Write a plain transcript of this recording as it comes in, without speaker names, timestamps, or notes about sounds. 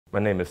My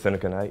name is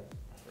Seneca Knight.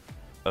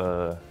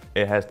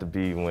 It has to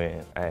be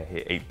when I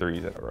hit 8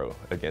 threes in a row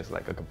against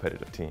like a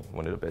competitive team,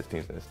 one of the best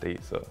teams in the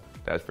state, so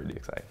that's pretty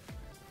exciting.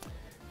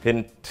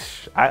 Hitting,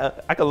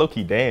 I could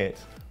low-key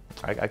dance.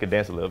 I could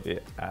dance a little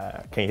bit.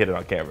 I can't hit it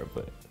on camera,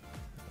 but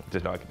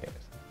just know I can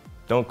dance.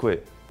 Don't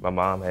quit. My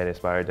mom had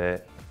inspired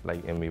that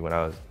like in me when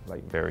I was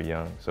like very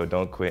young, so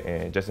don't quit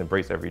and just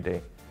embrace every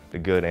day, the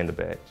good and the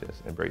bad,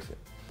 just embrace it.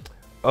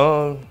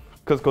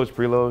 Cause Coach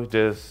Prelo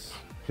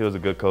he was a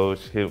good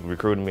coach. He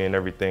recruited me and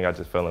everything. I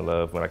just fell in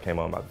love when I came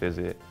on my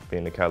visit.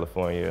 Being in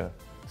California,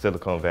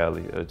 Silicon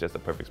Valley, it was just a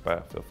perfect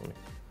spot for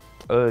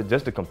me.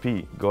 Just to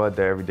compete, go out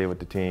there every day with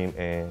the team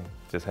and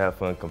just have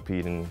fun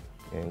competing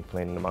and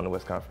playing in the Mountain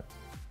West Conference.